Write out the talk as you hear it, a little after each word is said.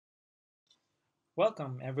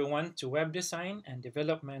Welcome everyone to Web Design and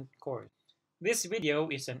Development course. This video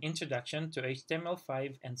is an introduction to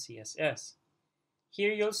HTML5 and CSS.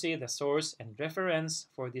 Here you'll see the source and reference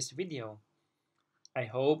for this video. I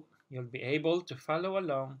hope you'll be able to follow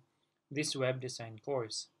along this web design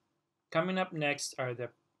course. Coming up next are the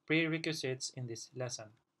prerequisites in this lesson.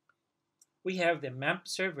 We have the MAMP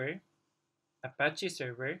server, Apache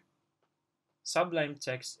server, Sublime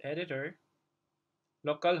Text Editor,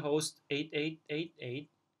 localhost 8888,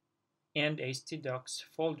 and htdocs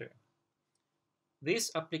folder.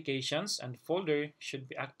 These applications and folder should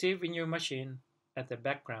be active in your machine at the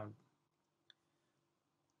background.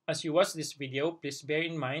 As you watch this video, please bear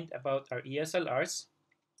in mind about our ESLRs,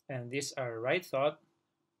 and these are right thought,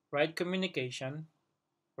 right communication,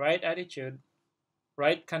 right attitude,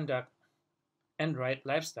 right conduct, and right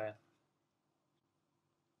lifestyle.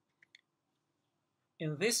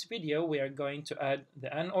 In this video, we are going to add the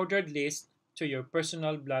unordered list to your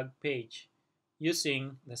personal blog page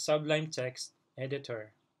using the Sublime Text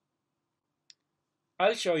Editor.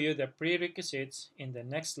 I'll show you the prerequisites in the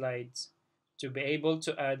next slides to be able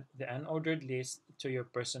to add the unordered list to your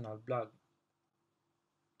personal blog.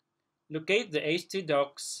 Locate the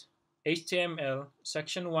htdocs HTML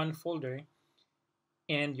section 1 folder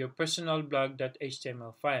and your personal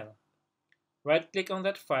blog.html file. Right-click on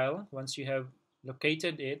that file once you have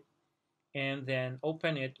located it and then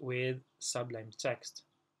open it with Sublime Text.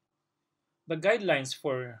 The guidelines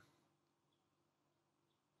for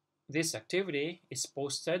this activity is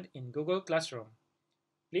posted in Google Classroom.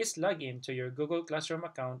 Please log in to your Google Classroom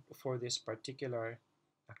account for this particular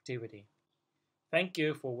activity. Thank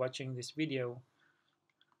you for watching this video.